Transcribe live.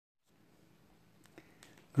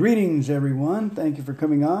Greetings, everyone. Thank you for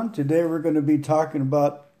coming on. Today we're going to be talking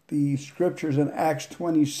about the scriptures in Acts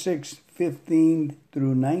 26:15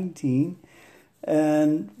 through 19.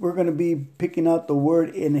 And we're going to be picking out the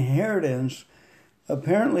word inheritance.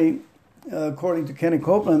 Apparently, according to Kenneth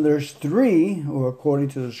Copeland, there's three, or according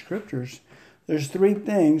to the scriptures, there's three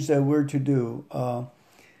things that we're to do.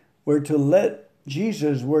 We're to let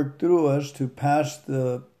Jesus work through us to pass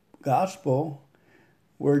the gospel.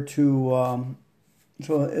 We're to...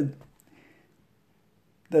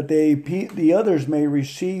 that the others may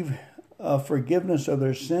receive forgiveness of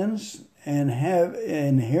their sins and have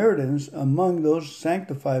inheritance among those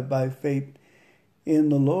sanctified by faith in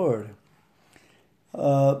the Lord.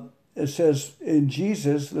 It says in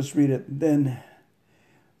Jesus, let's read it. Then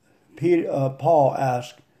Paul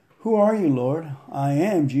asked, "Who are you, Lord?" "I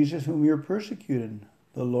am Jesus whom you're persecuting,"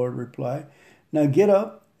 the Lord replied. "Now get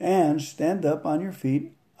up and stand up on your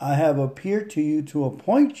feet. I have appeared to you to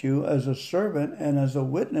appoint you as a servant and as a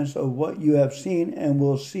witness of what you have seen and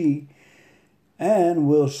will see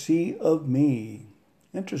of me."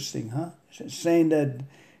 Interesting, huh? It's saying that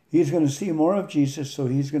he's going to see more of Jesus, so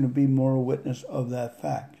he's going to be more a witness of that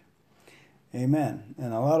fact. Amen.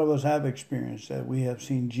 And a lot of us have experienced that. We have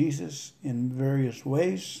seen Jesus in various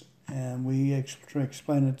ways, and we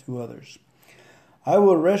explain it to others. "I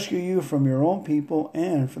will rescue you from your own people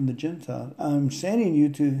and from the Gentiles. I'm sending you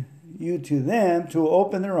to them to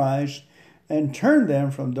open their eyes and turn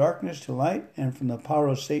them from darkness to light and from the power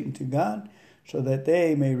of Satan to God, so that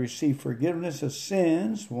they may receive forgiveness of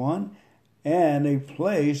sins, one, and a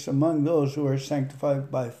place among those who are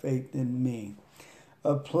sanctified by faith in me."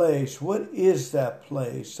 A place. What is that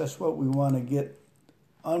place? That's what we want to get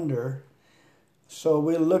under. So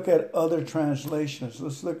we'll look at other translations.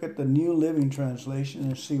 Let's look at the New Living Translation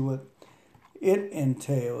and see what it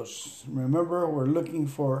entails. Remember, we're looking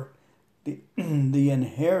for the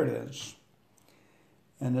inheritance.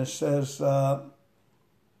 And it says on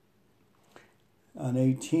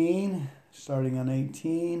 18, starting on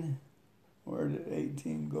 18, where did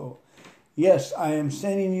 18 go? "Yes, I am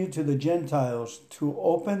sending you to the Gentiles to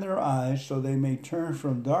open their eyes so they may turn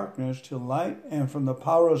from darkness to light and from the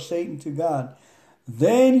power of Satan to God.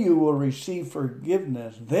 Then you will receive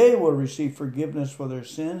forgiveness. They will receive forgiveness for their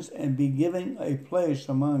sins and be given a place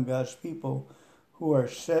among God's people who are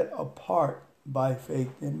set apart by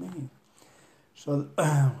faith in me." So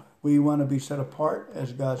we want to be set apart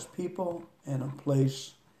as God's people in a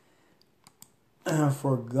place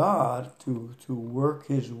for God to work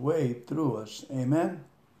his way through us. Amen.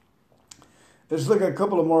 Let's look at a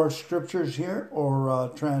couple of more scriptures here,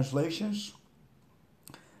 or translations.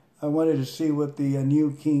 I wanted to see what the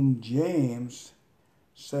New King James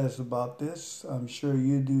says about this. I'm sure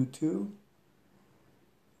you do too.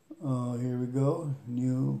 Here we go.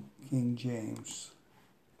 New King James.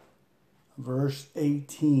 Verse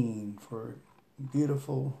 18 for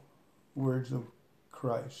beautiful words of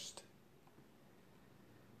Christ.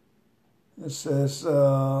 It says,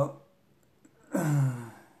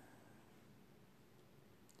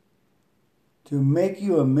 "To make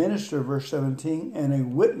you a minister," verse 17, "and a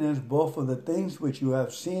witness both of the things which you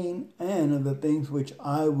have seen and of the things which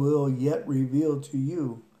I will yet reveal to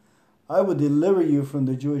you. I will deliver you from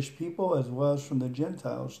the Jewish people as well as from the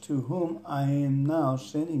Gentiles, to whom I am now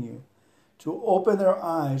sending you, to open their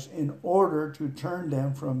eyes in order to turn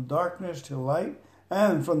them from darkness to light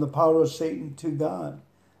and from the power of Satan to God,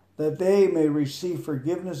 that they may receive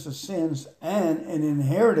forgiveness of sins and an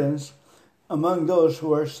inheritance among those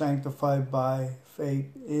who are sanctified by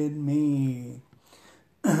faith in me."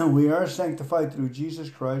 We are sanctified through Jesus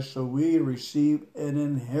Christ, so we receive an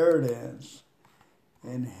inheritance.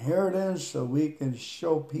 Inheritance so we can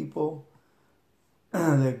show people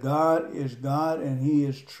that God is God and he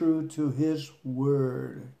is true to his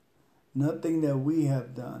word. Nothing that we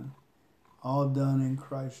have done. All done in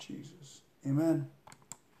Christ Jesus. Amen.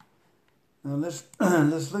 Now let's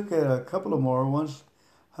look at a couple of more ones.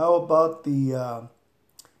 How about the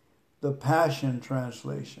Passion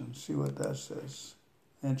Translation? See what that says.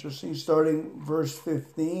 Interesting. Starting verse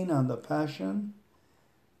 15 on the Passion.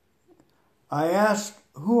 "I ask,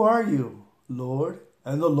 'Who are you, Lord?'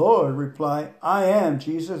 And the Lord replied, 'I am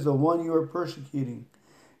Jesus, the one you are persecuting.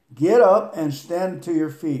 Get up and stand to your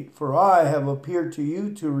feet, for I have appeared to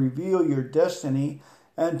you to reveal your destiny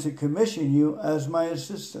and to commission you as my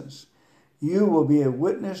assistants. You will be a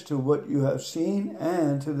witness to what you have seen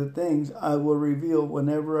and to the things I will reveal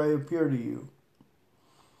whenever I appear to you.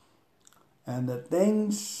 And the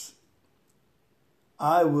things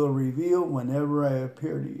I will reveal whenever I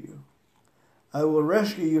appear to you. I will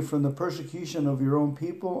rescue you from the persecution of your own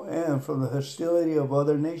people and from the hostility of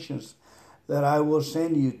other nations. that I will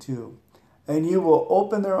send you to. And you will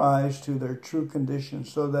open their eyes to their true condition,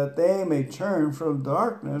 so that they may turn from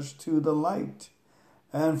darkness to the light,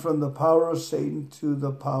 and from the power of Satan to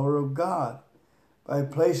the power of God. By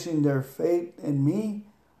placing their faith in me,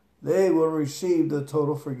 they will receive the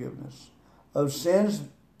total forgiveness of sins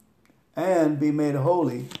and be made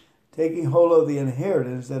holy, taking hold of the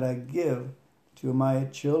inheritance that I give to my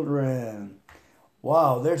children.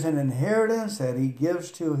 Wow, there's an inheritance that he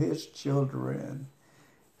gives to his children.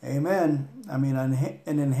 Amen. I mean, an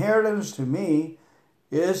inheritance to me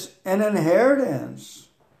is an inheritance.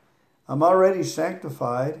 I'm already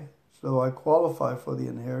sanctified, so I qualify for the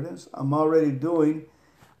inheritance. I'm already doing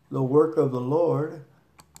the work of the Lord,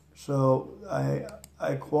 so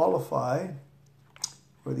I qualify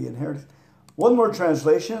for the inheritance. One more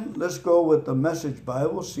translation. Let's go with the Message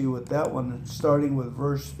Bible. See what that one, starting with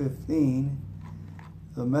verse 15,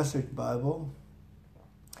 the Message Bible.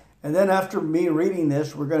 And then after me reading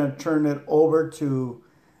this, we're going to turn it over to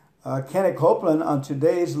Kenneth Copeland on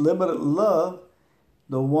today's Limited Love,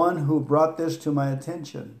 the one who brought this to my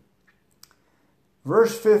attention.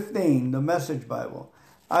 Verse 15, the Message Bible.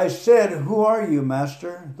 I said, "Who are you,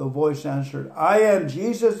 Master?" The voice answered, "I am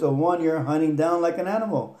Jesus, the one you're hunting down like an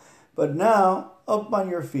animal. But now, up on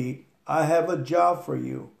your feet, I have a job for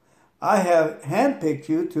you. I have handpicked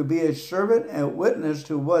you to be a servant and witness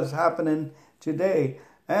to what's happening today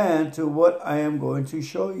and to what I am going to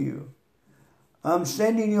show you. I'm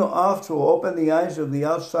sending you off to open the eyes of the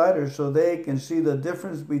outsiders so they can see the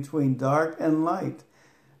difference between dark and light.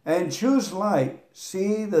 And choose light.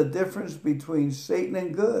 See the difference between Satan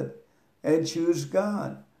and good. And choose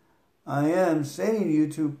God. I am sending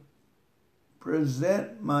you to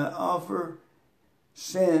present my offer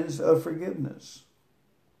sins of forgiveness.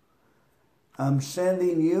 I'm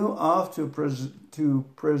sending you off to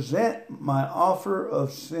present my offer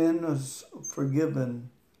of sins forgiven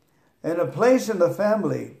and a place in the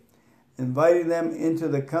family, inviting them into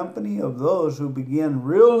the company of those who begin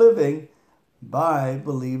real living by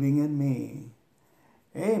believing in me.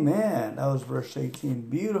 Amen. That was verse 18.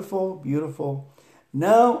 Beautiful, beautiful.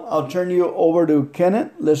 Now I'll turn you over to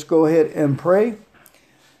Kenneth. Let's go ahead and pray.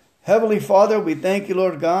 Heavenly Father, we thank you,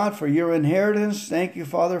 Lord God, for your inheritance. Thank you,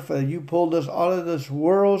 Father, for you pulled us out of this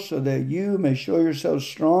world so that you may show yourself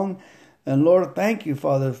strong. And Lord, thank you,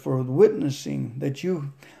 Father, for witnessing that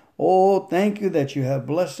you, thank you that you have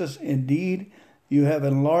blessed us indeed. You have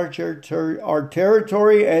enlarged our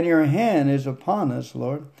territory, and your hand is upon us,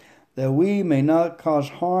 Lord, that we may not cause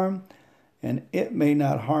harm and it may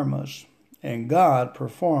not harm us. And God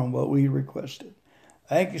perform what we requested.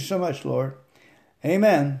 Thank you so much, Lord.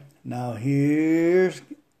 Amen. Now here's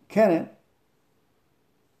Kenneth.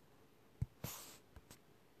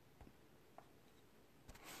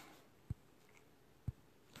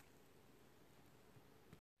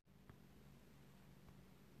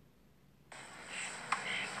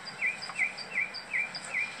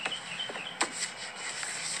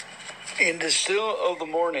 In the still of the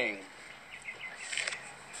morning.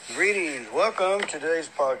 Greetings. Welcome to today's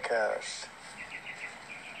podcast.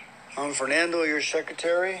 I'm Fernando, your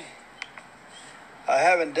secretary. I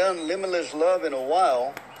haven't done Limitless Love in a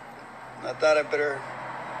while. I thought I better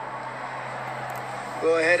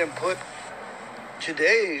go ahead and put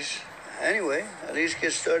today's, anyway, at least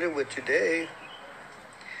get started with today.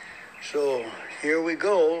 So here we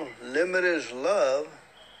go. Limitless Love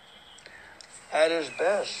at its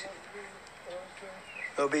best.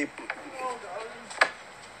 There'll be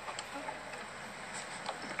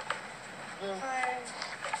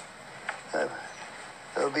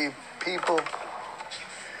people.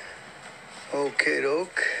 Okay,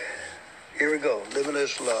 doke. Here we go.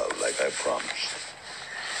 Limitless Love, like I promised.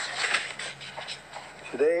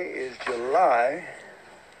 Today is July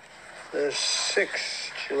the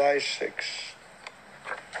 6th. July 6th.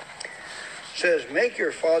 It says, make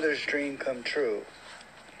your father's dream come true.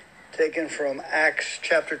 Taken from Acts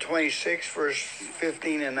chapter 26, verse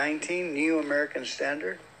 15 and 19, New American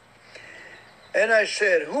Standard. And I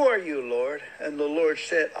said, who are you, Lord? And the Lord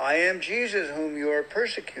said, I am Jesus whom you are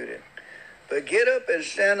persecuting. But get up and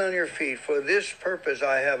stand on your feet. For this purpose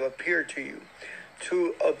I have appeared to you,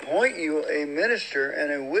 to appoint you a minister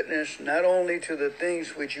and a witness not only to the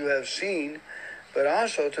things which you have seen, but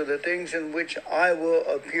also to the things in which I will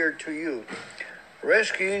appear to you,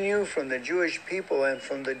 rescuing you from the Jewish people and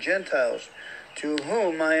from the Gentiles, to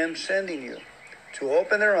whom I am sending you, to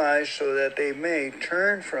open their eyes so that they may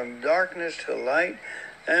turn from darkness to light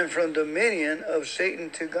and from dominion of Satan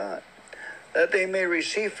to God, that they may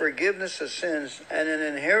receive forgiveness of sins and an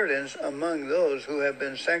inheritance among those who have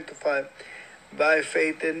been sanctified by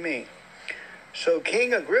faith in me. So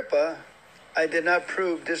King Agrippa, I did not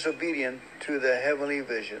prove disobedient to the heavenly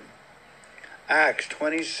vision. Acts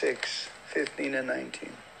 26:15 and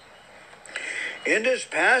 19. In this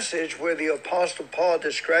passage where the Apostle Paul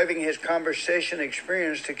describing his conversation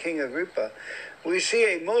experience to King Agrippa, we see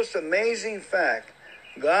a most amazing fact.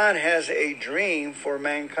 God has a dream for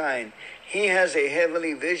mankind. He has a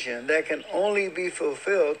heavenly vision that can only be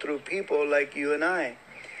fulfilled through people like you and I.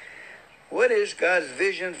 What is God's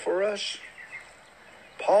vision for us?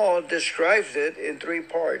 Paul describes it in 3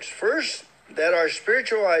 parts. First, that our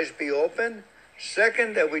spiritual eyes be open.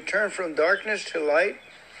 Second, that we turn from darkness to light,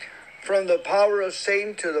 from the power of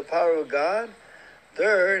Satan to the power of God.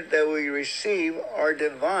 Third, that we receive our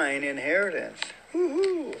divine inheritance.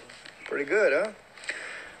 Woohoo! Pretty good, huh?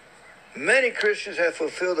 Many Christians have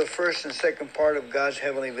fulfilled the first and second part of God's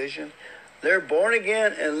heavenly vision. They're born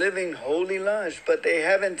again and living holy lives, but they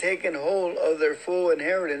haven't taken hold of their full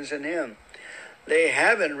inheritance in Him. They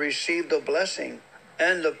haven't received the blessing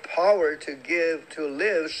and the power to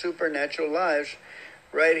live supernatural lives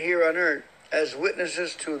right here on earth as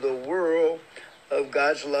witnesses to the world of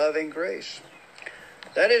God's love and grace.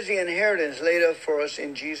 That is the inheritance laid up for us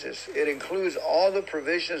in Jesus. It includes all the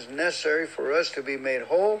provisions necessary for us to be made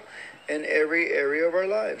whole in every area of our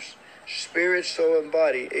lives, spirit, soul, and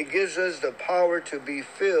body. It gives us the power to be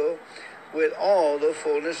filled with all the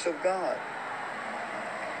fullness of God.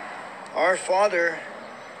 Our Father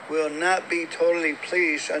will not be totally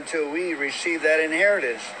pleased until we receive that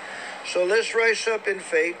inheritance. So let's rise up in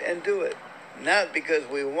faith and do it. Not because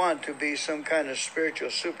we want to be some kind of spiritual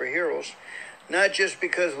superheroes. Not just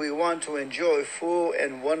because we want to enjoy full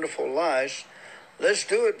and wonderful lives. Let's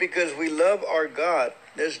do it because we love our God.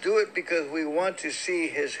 Let's do it because we want to see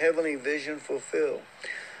His heavenly vision fulfilled.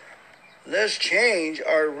 Let's change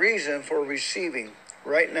our reason for receiving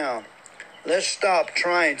right now. Let's stop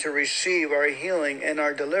trying to receive our healing and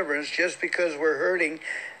our deliverance just because we're hurting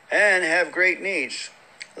and have great needs.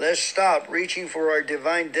 Let's stop reaching for our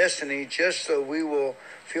divine destiny just so we will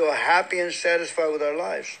feel happy and satisfied with our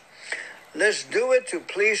lives. Let's do it to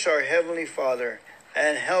please our Heavenly Father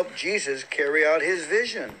and help Jesus carry out His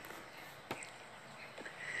vision.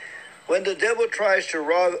 When the devil tries to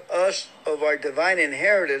rob us of our divine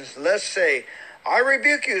inheritance, let's say, I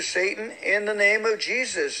rebuke you, Satan, in the name of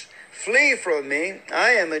Jesus. Flee from me.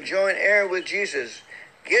 I am a joint heir with Jesus.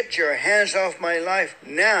 Get your hands off my life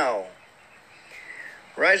now.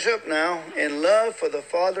 Rise up now in love for the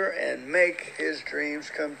Father and make His dreams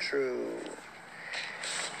come true.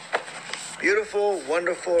 Beautiful,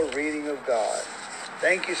 wonderful reading of God.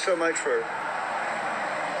 Thank you so much for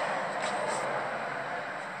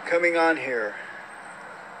coming on here.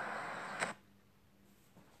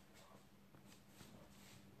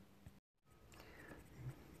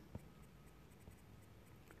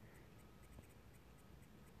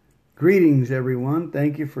 Greetings, everyone.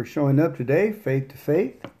 Thank you for showing up today, Faith to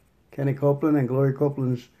Faith. Kenny Copeland and Gloria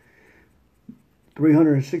Copeland's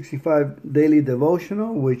 365 daily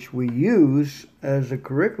devotional, which we use as a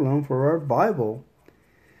curriculum for our Bible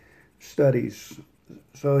studies.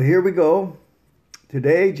 So here we go.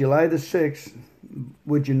 Today, July the 6th,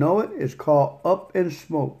 would you know it, is called Up in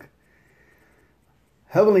Smoke.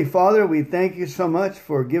 Heavenly Father, we thank you so much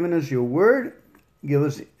for giving us your word. Give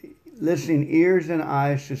us listening ears and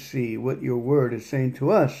eyes to see what your word is saying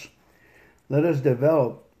to us. Let us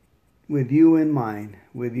develop with you in mind,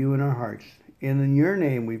 with you in our hearts. In your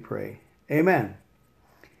name we pray. Amen.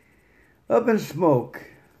 Up in Smoke.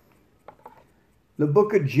 The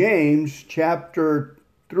book of James, chapter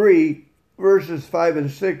 3, verses 5 and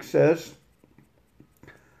 6 says,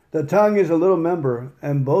 the tongue is a little member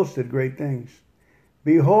and boasted great things.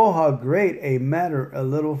 Behold, how great a matter a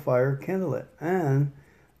little fire kindleth, and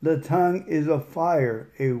the tongue is a fire,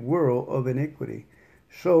 a whirl of iniquity.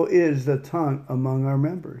 So is the tongue among our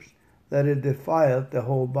members, that it defileth the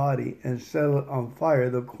whole body, and setteth on fire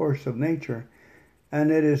the course of nature,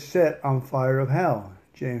 and it is set on fire of hell.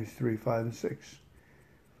 James 3, 5, and 6.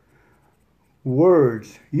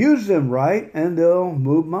 Words. Use them right, and they'll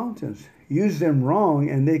move mountains. Use them wrong,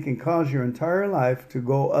 and they can cause your entire life to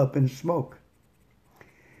go up in smoke.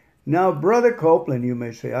 Now, Brother Copeland, you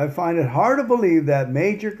may say, I find it hard to believe that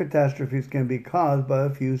major catastrophes can be caused by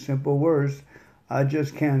a few simple words. I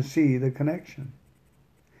just can't see the connection.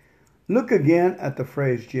 Look again at the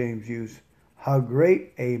phrase James used, how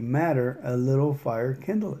great a matter a little fire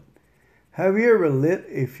kindleth. Have you ever lit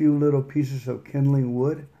a few little pieces of kindling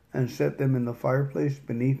wood and set them in the fireplace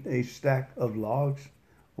beneath a stack of logs?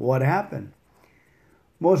 What happened?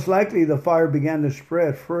 Most likely the fire began to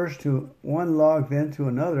spread first to one log, then to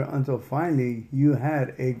another, until finally you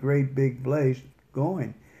had a great big blaze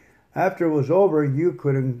going. After it was over, you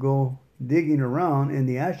couldn't go digging around in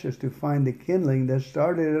the ashes to find the kindling that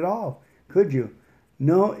started it all, could you?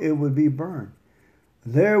 No, it would be burned.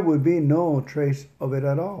 There would be no trace of it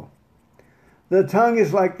at all. The tongue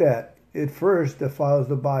is like that. It first defiles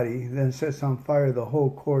the body, then sets on fire the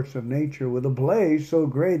whole course of nature with a blaze so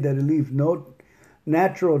great that it leaves no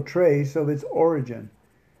natural trace of its origin.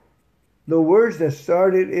 The words that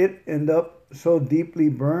started it end up so deeply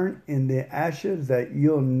burned in the ashes that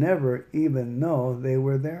you'll never even know they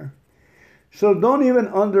were there. So don't even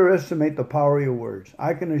underestimate the power of your words.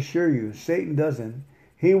 I can assure you, Satan doesn't.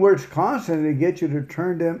 He works constantly to get you to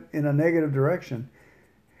turn them in a negative direction.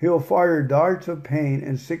 He'll fire darts of pain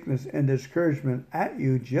and sickness and discouragement at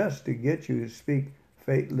you just to get you to speak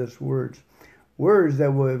faithless words. Words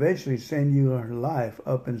that will eventually send your life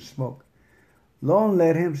up in smoke. Don't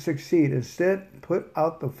let him succeed. Instead, put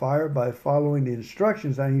out the fire by following the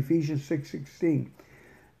instructions on Ephesians 6:16.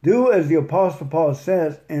 Do as the Apostle Paul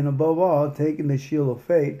says, and above all, taking the shield of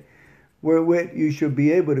faith, wherewith you should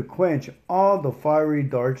be able to quench all the fiery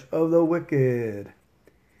darts of the wicked.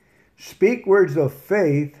 Speak words of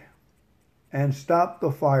faith and stop the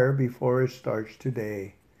fire before it starts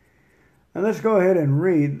today. And let's go ahead and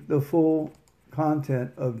read the full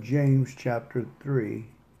content of James chapter 3.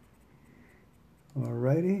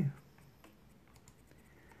 Alrighty.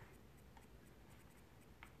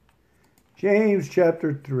 James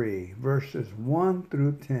chapter 3, verses 1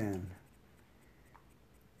 through 10.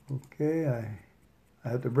 Okay, I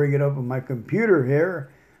have to bring it up on my computer here.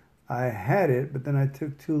 I had it, but then I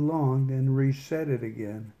took too long, then reset it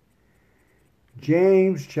again.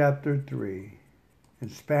 James chapter 3. In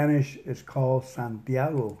Spanish, it's called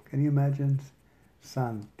Santiago. Can you imagine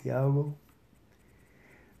Santiago?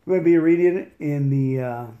 We're going to be reading it in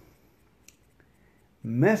the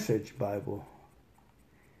Message Bible.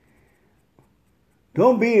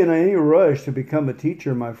 Don't be in any rush to become a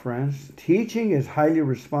teacher, my friends. Teaching is highly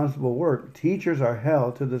responsible work. Teachers are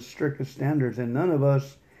held to the strictest standards, and none of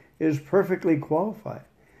us is perfectly qualified.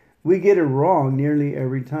 We get it wrong nearly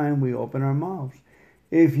every time we open our mouths.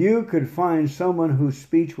 If you could find someone whose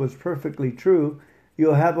speech was perfectly true,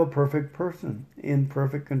 you'll have a perfect person in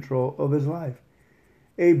perfect control of his life.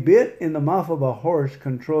 A bit in the mouth of a horse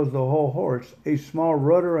controls the whole horse. A small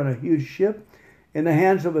rudder on a huge ship in the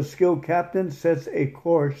hands of a skilled captain sets a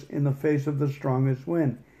course in the face of the strongest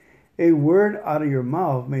wind. A word out of your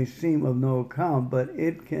mouth may seem of no account, but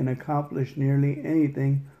it can accomplish nearly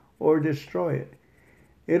anything or destroy it.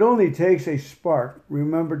 It only takes a spark.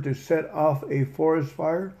 Remember to set off a forest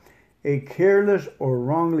fire. A careless or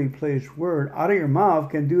wrongly placed word out of your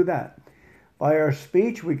mouth can do that. By our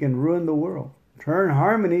speech, we can ruin the world, turn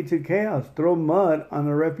harmony to chaos, throw mud on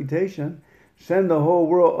a reputation, send the whole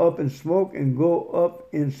world up in smoke and go up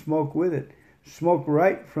in smoke with it. Smoke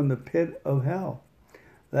right from the pit of hell.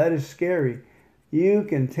 That is scary. You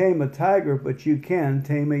can tame a tiger, but you can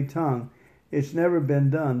tame a tongue. It's never been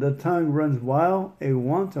done. The tongue runs wild, a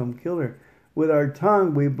wanton killer. With our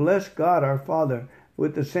tongue we bless God our Father.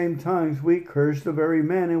 With the same tongues we curse the very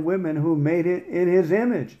men and women who made it in his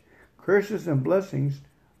image. Curses and blessings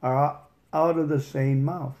are out of the same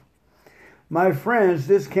mouth. My friends,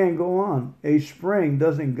 this can't go on. A spring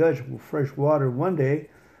doesn't gush fresh water one day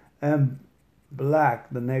and black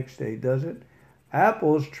the next day, does it?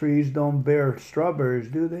 Apples trees don't bear strawberries,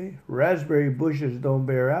 do they? Raspberry bushes don't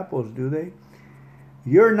bear apples, do they?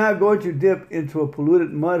 You're not going to dip into a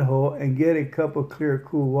polluted mud hole and get a cup of clear,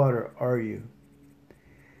 cool water, are you?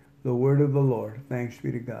 The word of the Lord. Thanks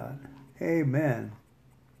be to God. Amen.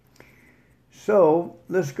 So,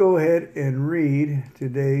 let's go ahead and read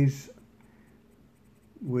today's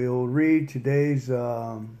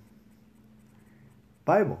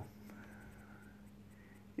Bible.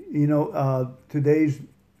 You know, today's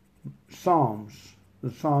Psalms,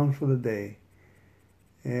 the Psalms for the day.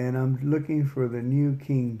 And I'm looking for the New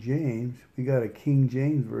King James. We got a King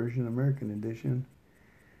James version, American edition.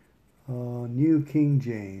 New King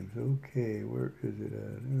James. Okay, where is it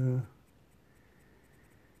at?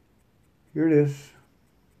 Here it is.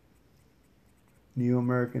 New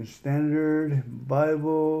American Standard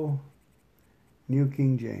Bible, New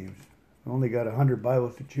King James. I only got 100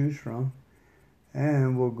 Bibles to choose from.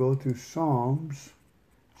 And we'll go to Psalms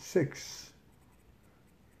 6.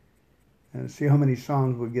 And see how many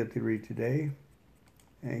Psalms we'll get to read today.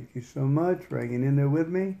 Thank you so much for hanging in there with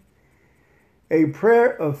me. A prayer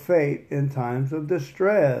of faith in times of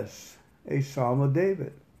distress. A Psalm of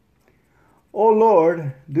David. O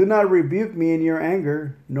Lord, do not rebuke me in your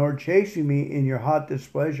anger, nor chasten me in your hot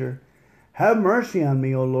displeasure. Have mercy on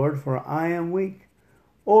me, O Lord, for I am weak.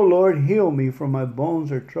 O Lord, heal me, for my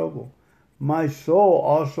bones are troubled. My soul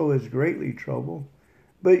also is greatly troubled.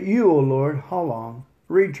 But you, O Lord, how long?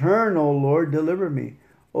 Return, O Lord, deliver me.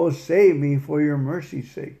 O save me for your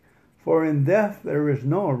mercy's sake. For in death there is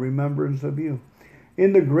no remembrance of you.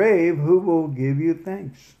 In the grave who will give you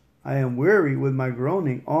thanks? I am weary with my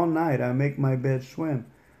groaning. All night I make my bed swim.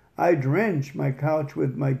 I drench my couch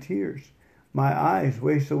with my tears. My eyes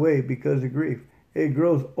waste away because of grief. It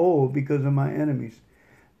grows old because of my enemies.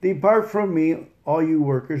 Depart from me, all you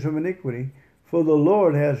workers of iniquity, for the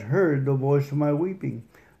Lord has heard the voice of my weeping.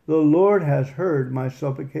 The Lord has heard my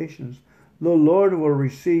supplications. The Lord will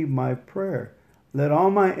receive my prayer. Let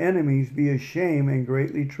all my enemies be ashamed and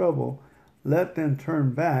greatly troubled. Let them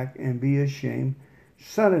turn back and be ashamed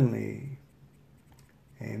suddenly.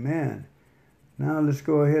 Amen. Now let's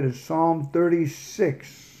go ahead to Psalm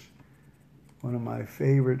 36. One of my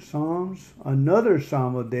favorite psalms. Another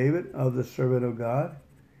psalm of David, of the servant of God.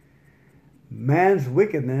 Man's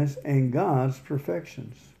wickedness and God's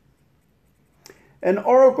perfections. An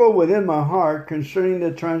oracle within my heart concerning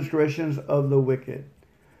the transgressions of the wicked.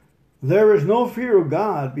 There is no fear of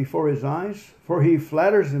God before his eyes, for he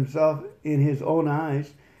flatters himself in his own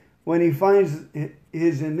eyes when he finds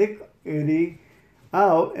his iniquity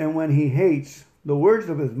out, and when he hates. The words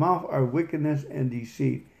of his mouth are wickedness and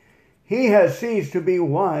deceit. He has ceased to be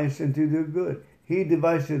wise and to do good. He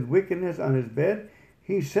devises wickedness on his bed.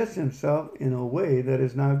 He sets himself in a way that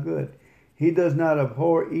is not good. He does not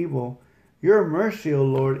abhor evil. Your mercy, O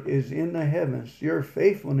Lord, is in the heavens. Your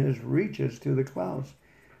faithfulness reaches to the clouds.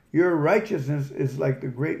 Your righteousness is like the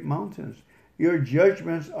great mountains. Your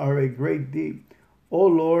judgments are a great deep. O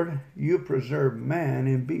Lord, you preserve man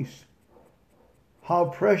and beast. How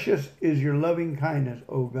precious is your loving kindness,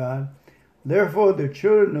 O God. Therefore the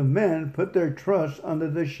children of men put their trust under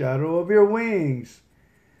the shadow of your wings.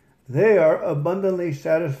 They are abundantly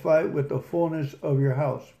satisfied with the fullness of your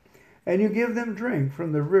house, and you give them drink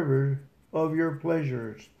from the river of your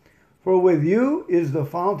pleasures. For with you is the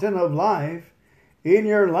fountain of life. In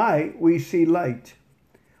your light we see light.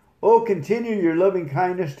 O continue your loving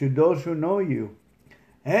kindness to those who know you,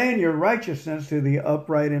 and your righteousness to the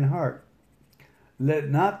upright in heart. Let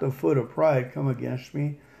not the foot of pride come against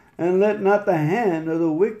me, and let not the hand of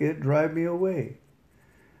the wicked drive me away.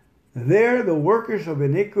 There the workers of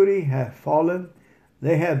iniquity have fallen.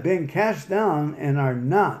 They have been cast down and are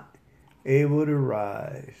not able to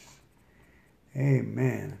rise.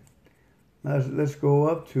 Amen. Let's go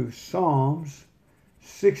up to Psalms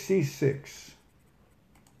 66.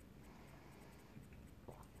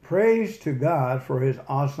 Praise to God for his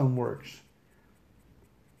awesome works.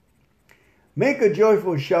 Make a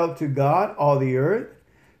joyful shout to God, all the earth.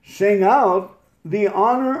 Sing out the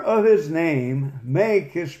honor of his name.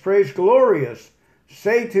 Make his praise glorious.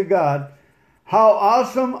 Say to God, how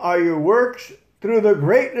awesome are your works. Through the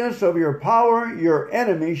greatness of your power, your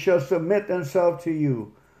enemies shall submit themselves to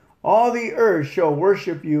you. All the earth shall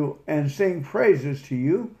worship you and sing praises to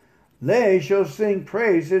you. They shall sing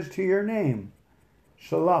praises to your name.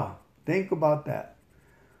 Salah. Think about that.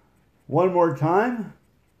 One more time.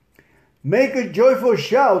 Make a joyful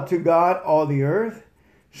shout to God, all the earth.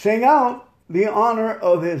 Sing out the honor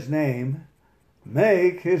of his name.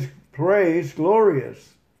 Make his praise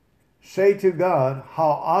glorious. Say to God, how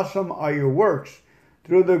awesome are your works.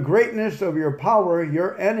 Through the greatness of your power,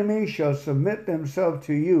 your enemies shall submit themselves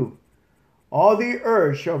to you. All the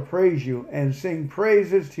earth shall praise you and sing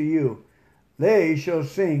praises to you. They shall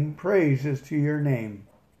sing praises to your name.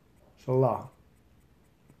 Salah.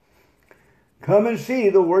 Come and see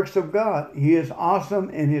the works of God. He is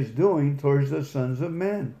awesome in his doing towards the sons of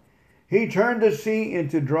men. He turned the sea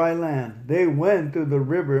into dry land. They went through the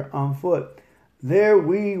river on foot. There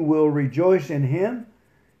we will rejoice in him.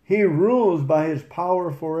 He rules by his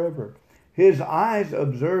power forever. His eyes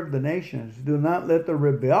observe the nations. Do not let the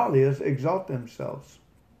rebellious exalt themselves.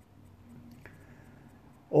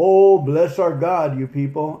 Oh, bless our God, you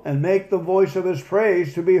people, and make the voice of his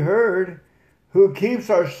praise to be heard, who keeps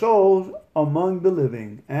our souls among the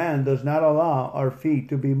living, and does not allow our feet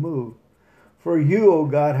to be moved. For you, O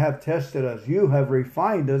God, have tested us. You have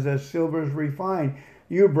refined us as silver is refined.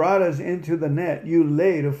 You brought us into the net. You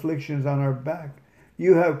laid afflictions on our back.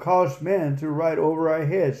 You have caused men to ride over our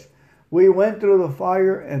heads. We went through the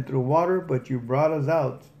fire and through water, but you brought us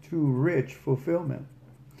out to rich fulfillment.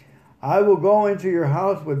 I will go into your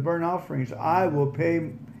house with burnt offerings. I will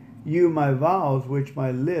pay you my vows which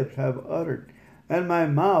my lips have uttered, and my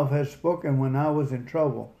mouth has spoken when I was in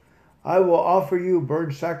trouble. I will offer you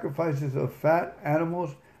burnt sacrifices of fat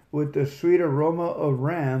animals with the sweet aroma of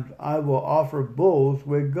rams. I will offer bulls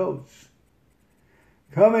with goats.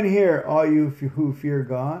 Come and hear, all you who fear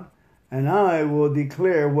God, and I will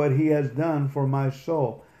declare what he has done for my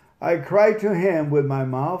soul. I cried to him with my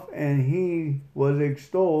mouth, and he was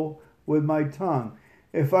extolled with my tongue.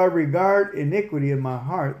 If I regard iniquity in my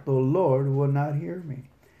heart, the Lord will not hear me.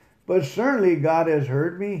 But certainly God has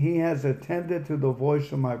heard me. He has attended to the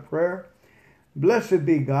voice of my prayer. Blessed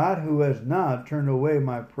be God, who has not turned away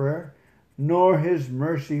my prayer, nor his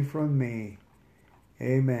mercy from me.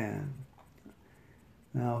 Amen.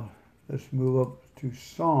 Now, let's move up to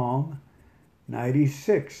Psalm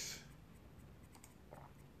 96.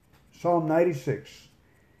 Psalm 96.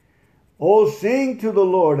 Oh, sing to the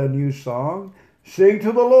Lord a new song. Sing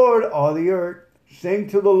to the Lord, all the earth. Sing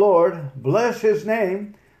to the Lord. Bless his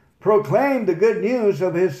name. Proclaim the good news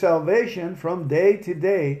of his salvation from day to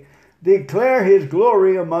day. Declare his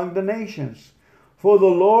glory among the nations. For the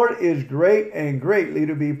Lord is great and greatly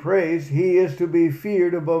to be praised. He is to be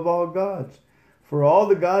feared above all gods. For all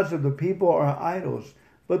the gods of the people are idols,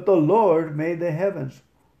 but the Lord made the heavens.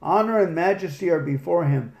 Honor and majesty are before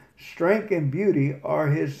him. Strength and beauty are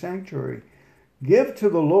his sanctuary. Give to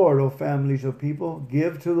the Lord, O families of people.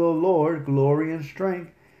 Give to the Lord glory and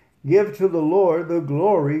strength. Give to the Lord the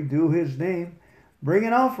glory due his name. Bring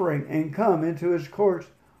an offering and come into his courts.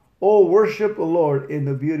 O worship the Lord in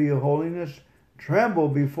the beauty of holiness. Tremble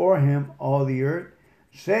before him, all the earth.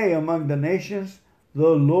 Say among the nations, the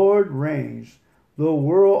Lord reigns. The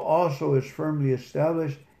world also is firmly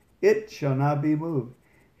established. It shall not be moved.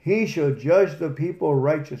 He shall judge the people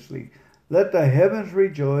righteously. Let the heavens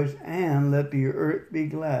rejoice, and let the earth be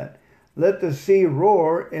glad. Let the sea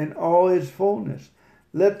roar in all its fullness.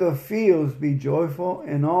 Let the fields be joyful,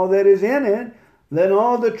 and all that is in it. Let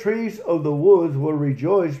all the trees of the woods will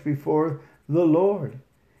rejoice before the Lord.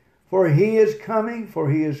 For he is coming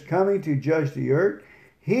to judge the earth.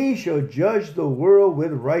 He shall judge the world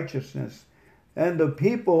with righteousness, and the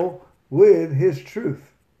people with his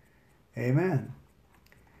truth. Amen.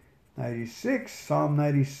 96, Psalm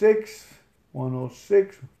 96,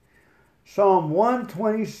 106, Psalm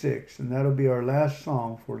 126, and that'll be our last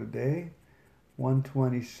psalm for today.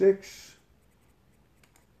 126.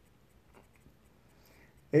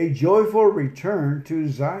 A joyful return to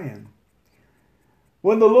Zion.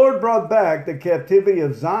 When the Lord brought back the captivity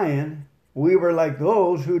of Zion, we were like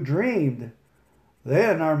those who dreamed.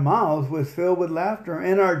 Then our mouth was filled with laughter,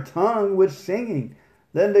 and our tongue with singing.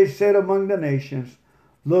 Then they said among the nations,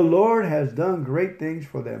 the Lord has done great things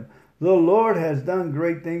for them. The Lord has done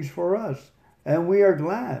great things for us, and we are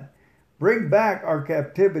glad. Bring back our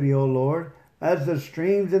captivity, O Lord, as the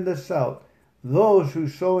streams in the south. Those who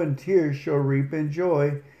sow in tears shall reap in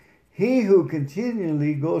joy. He who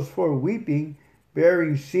continually goes forth weeping,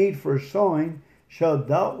 bearing seed for sowing, shall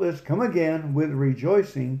doubtless come again with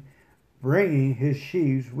rejoicing, bringing his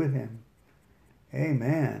sheaves with him.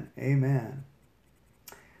 Amen. Amen.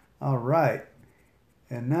 All right.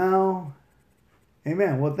 And now,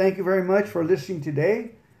 amen. Well, thank you very much for listening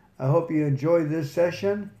today. I hope you enjoyed this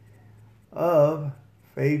session of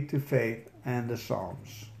Faith to Faith and the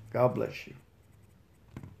Psalms. God bless you.